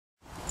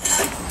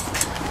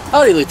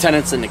Howdy,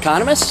 lieutenants and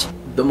economists.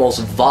 The most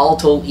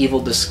volatile,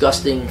 evil,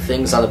 disgusting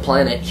things on the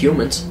planet,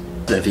 humans.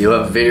 If you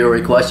have a video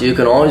request, you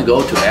can always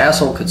go to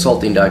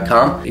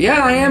assholeconsulting.com.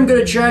 Yeah, I am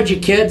gonna charge you,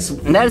 kids.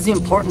 And that is the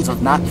importance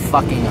of not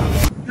fucking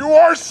up. You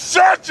are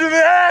such an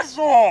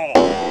asshole!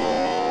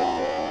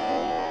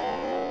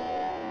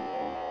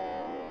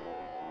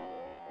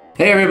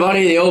 Hey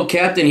everybody, the old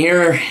captain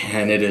here,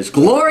 and it is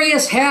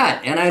Glorious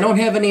Hat, and I don't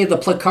have any of the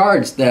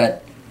placards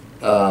that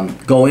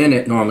go in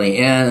it normally,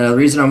 and the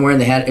reason I'm wearing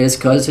the hat is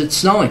because it's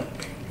snowing.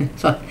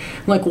 So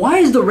I'm like, why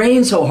is the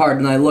rain so hard?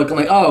 And I look, I'm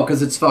like, oh,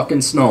 because it's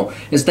fucking snow.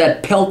 It's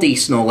that pelty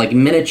snow, like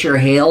miniature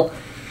hail.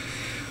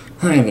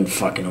 I am in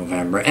fucking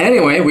November.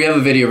 Anyway, we have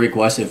a video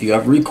request. If you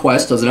have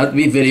requests, doesn't have to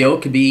be video,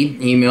 it could be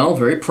email,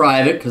 very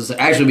private, because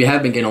actually we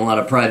have been getting a lot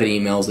of private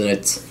emails, and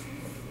it's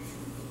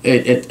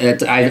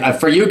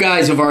for you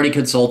guys who've already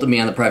consulted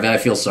me on the private, I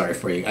feel sorry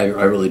for you. I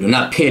really do.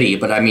 Not pity,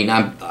 but I mean,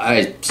 I'm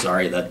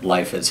sorry that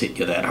life has hit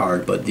you that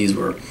hard, but these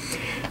were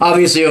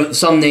obviously of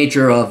some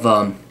nature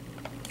of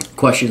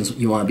questions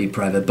you want to be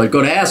private. But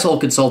go to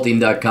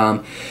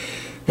assholeconsulting.com.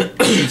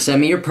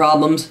 Send me your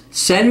problems.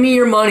 Send me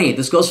your money.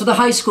 This goes for the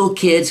high school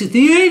kids who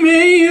think, hey,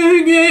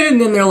 man, and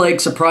then they're like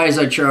surprised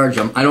I charge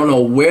them. I don't know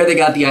where they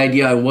got the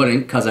idea I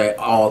wouldn't, because I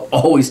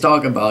always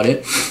talk about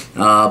it.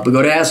 But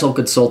go to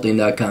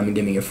assholeconsulting.com and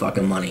give me your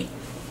fucking money.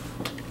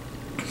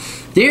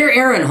 Dear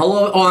Aaron,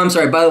 hello. Oh, I'm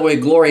sorry. By the way,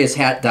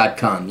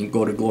 glorioushat.com. You can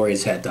go to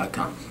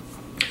glorioushat.com.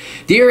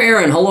 Dear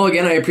Aaron, hello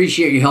again. I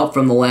appreciate your help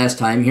from the last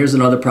time. Here's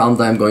another problem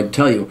that I'm going to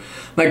tell you.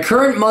 My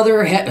current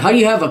mother, how do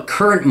you have a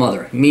current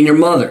mother? I mean your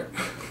mother.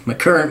 My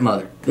current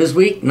mother. This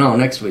week? No,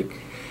 next week.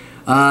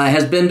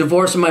 Has been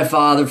divorced from my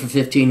father for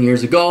 15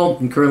 years ago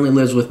and currently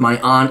lives with my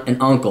aunt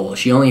and uncle.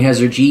 She only has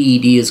her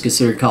GED, is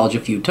considered college a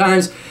few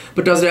times,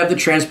 but doesn't have the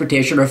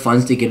transportation or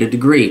funds to get a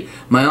degree.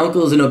 My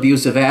uncle is an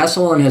abusive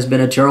asshole and has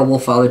been a terrible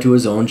father to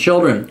his own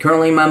children.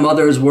 Currently, my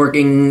mother is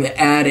working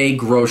at a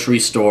grocery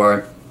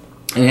store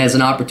and has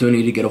an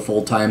opportunity to get a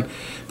full-time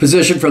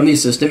position from the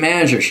assistant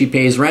manager. She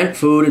pays rent,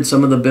 food, and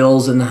some of the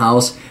bills in the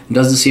house and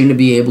doesn't seem to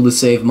be able to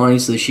save money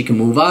so that she can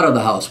move out of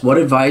the house. What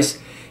advice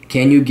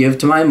can you give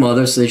to my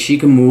mother so that she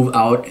can move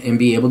out and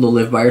be able to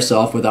live by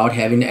herself without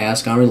having to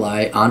ask and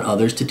rely on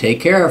others to take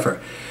care of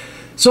her?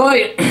 So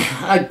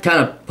I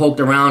kind of poked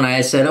around.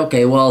 I said,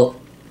 okay, well,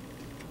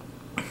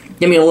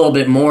 give me a little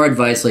bit more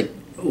advice. Like,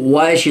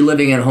 why is she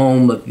living at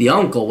home with the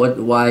uncle?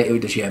 Why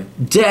does she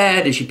have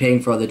debt? Is she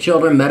paying for other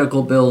children,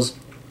 medical bills?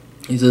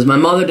 He says, my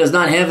mother does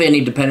not have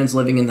any dependents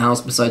living in the house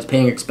besides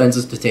paying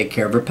expenses to take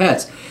care of her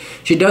pets.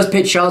 She does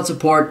pay child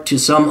support to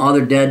some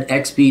other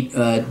deadbeat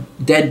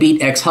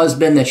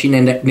ex-husband that she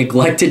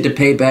neglected to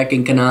pay back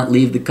and cannot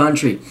leave the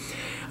country.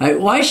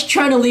 Why is she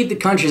trying to leave the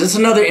country? Is this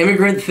another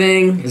immigrant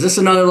thing? Is this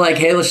another like,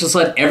 hey, let's just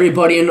let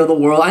everybody into the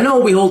world? I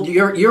know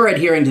you're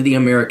adhering to the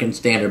American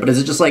standard, but is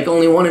it just like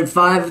only 1 in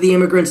 5 of the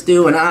immigrants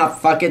do? And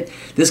fuck it,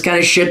 this kind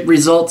of shit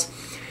results.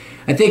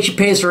 I think she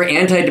pays for her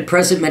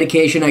antidepressant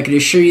medication. I can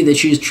assure you that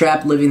she's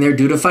trapped living there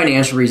due to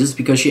financial reasons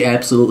because she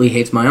absolutely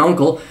hates my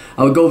uncle.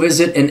 I would go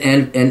visit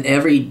and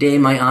every day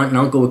my aunt and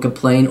uncle would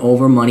complain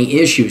over money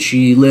issues.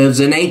 She lives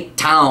in a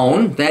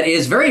town that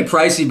is very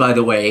pricey, by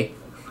the way.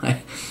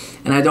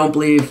 And I don't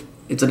believe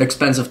it's an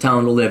expensive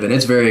town to live in.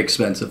 It's very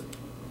expensive.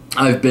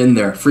 I've been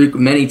there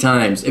many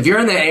times. If you're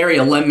in that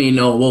area, let me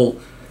know.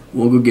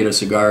 We'll go get a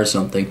cigar or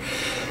something.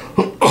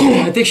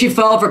 I think she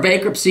filed for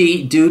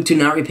bankruptcy due to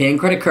not repaying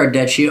credit card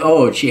debt she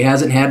owed. She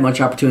hasn't had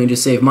much opportunity to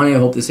save money. I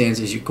hope this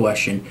answers your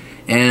question.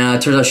 And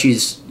it turns out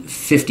she's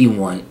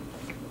 51.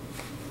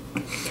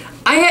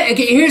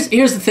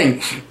 Here's the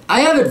thing.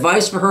 I have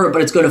advice for her,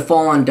 but it's going to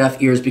fall on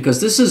deaf ears because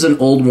this is an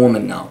old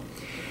woman now.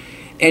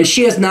 And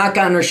she has not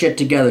gotten her shit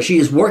together. She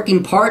is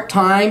working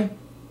part-time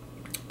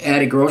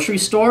at a grocery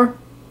store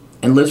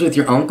and lives with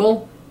your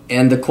uncle.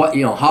 And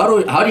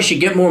how does she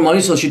get more money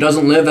so she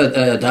doesn't have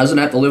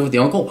to live with the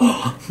uncle?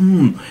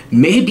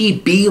 Maybe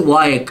be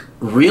like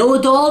real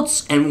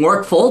adults and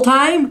work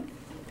full-time?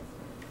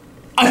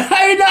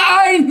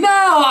 I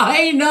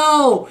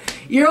know.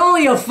 You're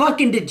only a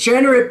fucking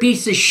degenerate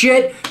piece of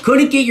shit.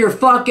 Couldn't get your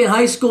fucking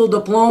high school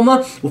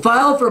diploma.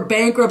 Filed for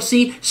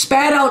bankruptcy.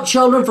 Spat out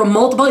children from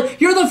multiple.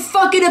 You're the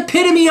fucking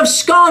epitome of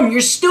scum. You're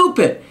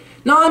stupid.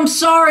 No, I'm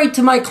sorry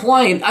to my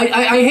client.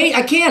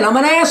 I can't. I'm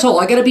an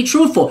asshole. I gotta be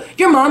truthful.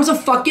 Your mom's a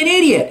fucking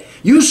idiot.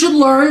 You should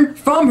learn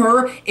from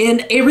her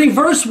in a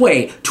reverse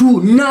way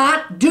to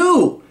not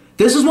do.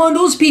 This is one of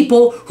those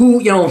people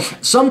who,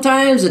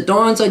 sometimes it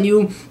dawns on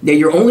you that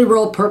your only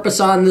real purpose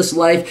on this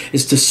life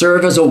is to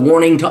serve as a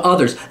warning to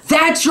others.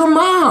 That's your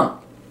mom.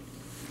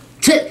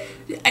 But,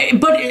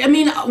 I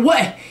mean,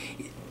 what?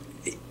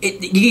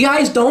 You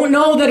guys don't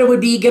know that it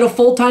would be get a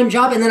full-time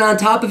job and then on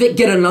top of it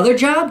get another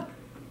job?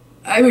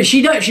 I mean,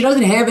 she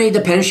doesn't have any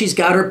dependents. She's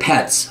got her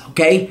pets,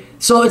 okay?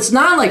 So it's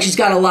not like she's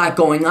got a lot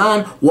going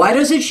on. Why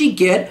doesn't she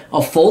get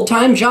a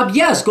full-time job?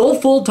 Yes, go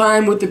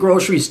full-time with the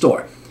grocery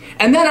store.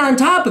 And then on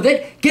top of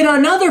it, get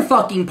another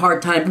fucking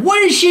part-time.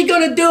 What is she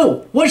gonna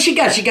do? What does she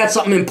got? She got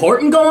something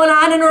important going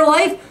on in her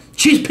life?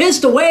 She's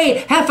pissed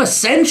away half a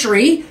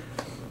century.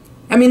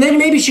 I mean, then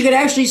maybe she could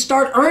actually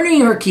start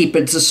earning her keep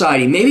in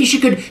society. Maybe she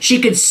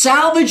could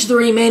salvage the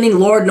remaining,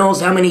 Lord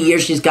knows how many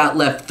years she's got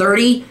left,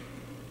 30.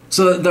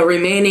 So the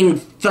remaining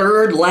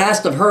third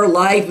last of her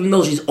life, even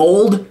though she's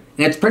old and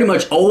it's pretty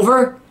much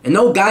over, and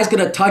no guy's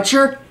gonna touch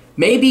her.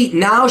 Maybe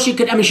now she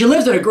could. I mean, she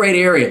lives in a great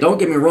area. Don't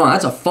get me wrong;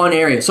 that's a fun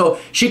area. So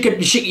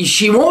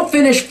she won't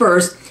finish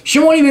first. She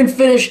won't even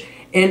finish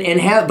and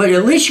have. But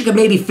at least she could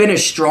maybe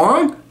finish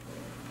strong.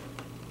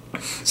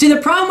 See, the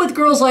problem with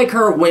girls like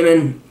her,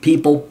 women,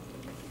 people.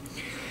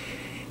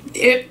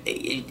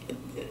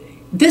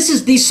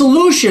 These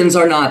solutions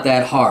are not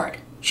that hard.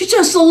 She's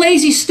just a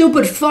lazy,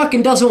 stupid fuck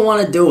and doesn't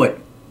want to do it.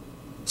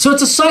 So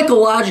it's a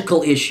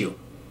psychological issue.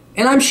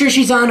 And I'm sure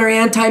she's on her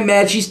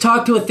anti-med. She's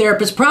talked to a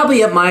therapist,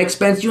 probably at my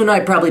expense. You and I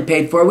probably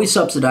paid for it. We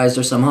subsidized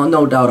her somehow,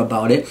 no doubt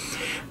about it.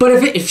 But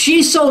if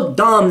she's so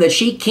dumb that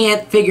she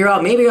can't figure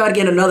out, maybe I ought to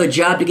get another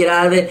job to get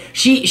out of it.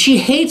 She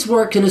hates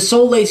work and is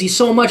so lazy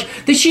so much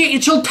that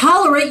she'll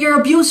tolerate your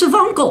abusive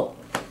uncle.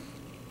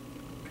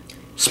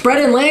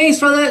 Spreading legs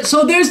for that.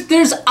 So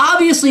there's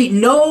obviously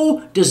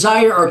no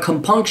desire or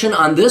compunction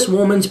on this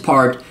woman's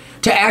part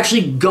to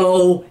actually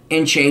go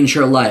and change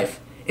her life.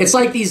 It's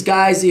like these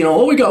guys, you know,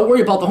 oh, we got to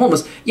worry about the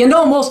homeless. You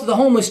know, most of the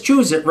homeless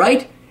choose it,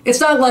 right? It's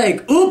not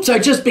like, oops, I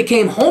just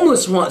became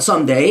homeless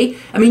someday.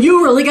 I mean,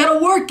 you really got to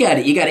work at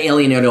it. You got to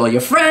alienate all your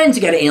friends.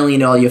 You got to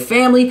alienate all your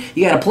family.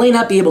 You got to plain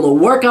not be able to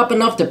work up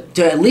enough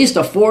to at least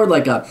afford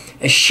like a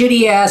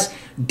shitty-ass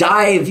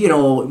dive, you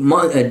know,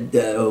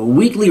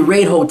 weekly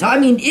rate hotel. I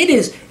mean,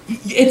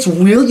 it's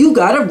real. You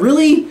got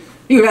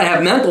to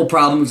have mental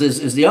problems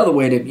is the other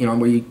way to, you know,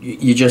 where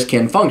you just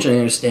can't function. I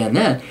understand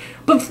that.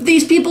 But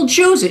these people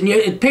choose it.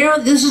 And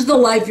apparently, this is the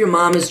life your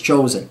mom has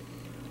chosen.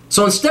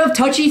 So instead of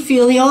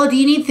touchy-feely, oh, do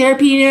you need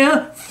therapy?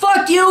 Yeah,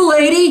 fuck you,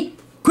 lady.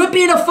 Quit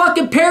being a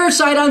fucking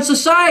parasite on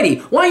society.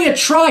 Why don't you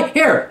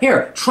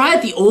try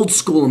it the old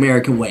school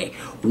American way.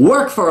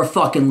 Work for a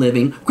fucking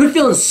living. Quit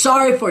feeling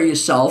sorry for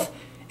yourself.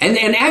 And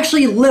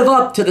actually live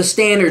up to the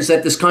standards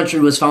that this country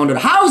was founded.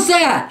 How's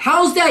that?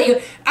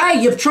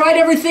 You've tried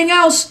everything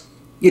else.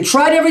 You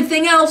tried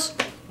everything else.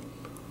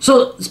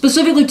 So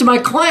specifically to my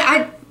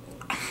client,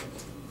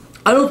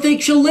 I don't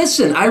think she'll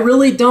listen. I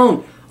really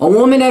don't. A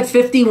woman at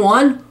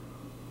 51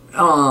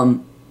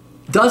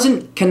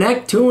 doesn't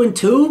connect 2 and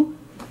 2.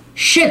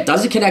 Shit,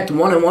 doesn't connect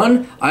 1 and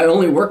 1. I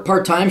only work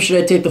part-time.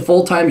 Should I take the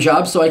full-time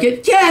job so I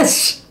get...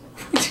 Yes!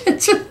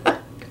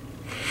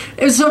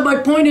 And so my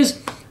point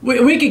is,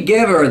 we could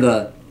give her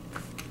the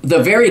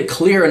very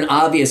clear and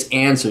obvious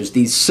answers,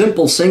 these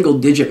simple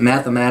single-digit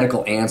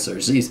mathematical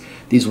answers,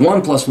 these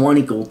 1 +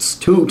 1 =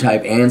 2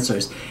 type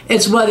answers.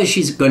 It's whether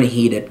she's going to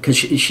heed it, because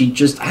she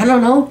just, I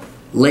don't know,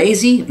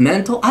 lazy,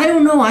 mental, I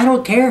don't know, I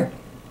don't care.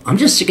 I'm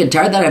just sick and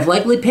tired that I've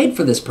likely paid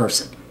for this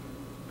person.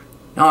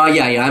 Oh,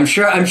 yeah, I'm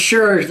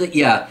sure that,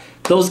 yeah,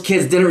 those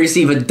kids didn't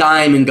receive a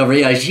dime in government.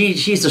 Yeah,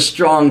 she's a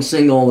strong,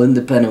 single,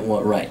 independent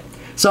one, right.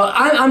 So,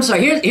 I'm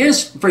sorry,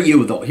 here's for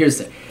you, though, here's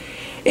the...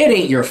 It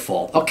ain't your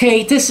fault,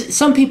 okay?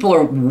 Some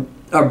people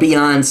are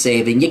beyond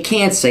saving. You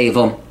can't save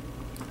them.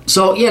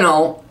 So, you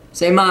know,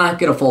 say, Ma,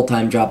 get a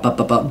full-time job,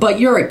 but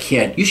you're a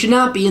kid. You should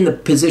not be in the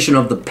position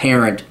of the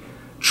parent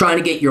trying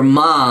to get your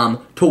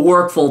mom to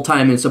work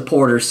full-time and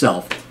support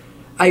herself.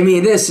 I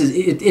mean, this is,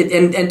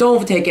 and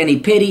don't take any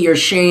pity or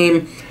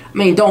shame. I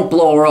mean, don't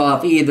blow her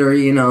off either,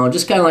 you know.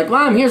 Just kind of like,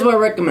 Mom, here's what I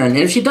recommend.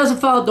 And if she doesn't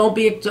follow, don't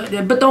feel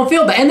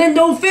bad. And then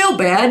don't feel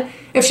bad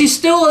if she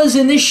still is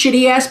in this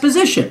shitty-ass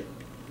position.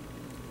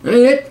 I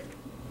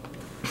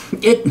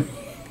mean,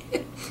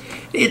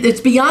 it's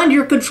beyond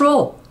your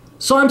control.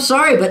 So I'm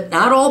sorry, but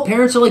not all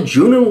parents are like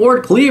June and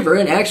Ward Cleaver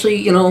and actually,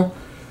 you know,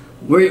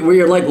 where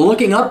you're like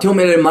looking up to them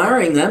and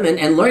admiring them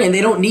and learning.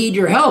 They don't need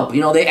your help. You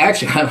know, they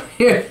actually,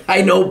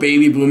 I know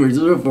baby boomers,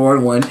 this is a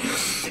foreign one.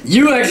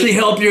 You actually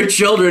help your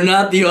children,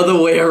 not the other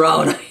way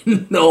around.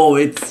 No,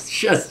 it's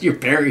just your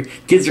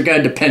kids are kind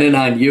of dependent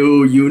on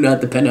you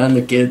not dependent on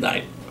the kids.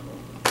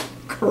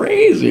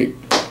 Crazy.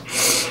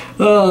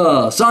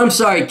 So I'm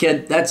sorry,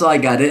 kid. That's all I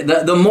got.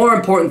 The more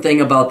important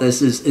thing about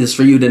this is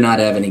for you to not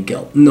have any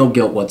guilt. No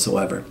guilt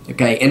whatsoever.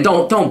 Okay? And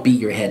don't beat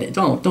your head.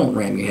 Don't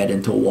ram your head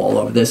into a wall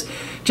over this.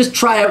 Just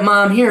try it,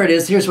 Mom. Here it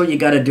is. Here's what you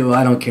got to do.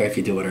 I don't care if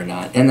you do it or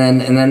not. And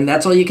then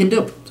that's all you can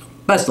do. So,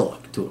 best of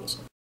luck. Toodles.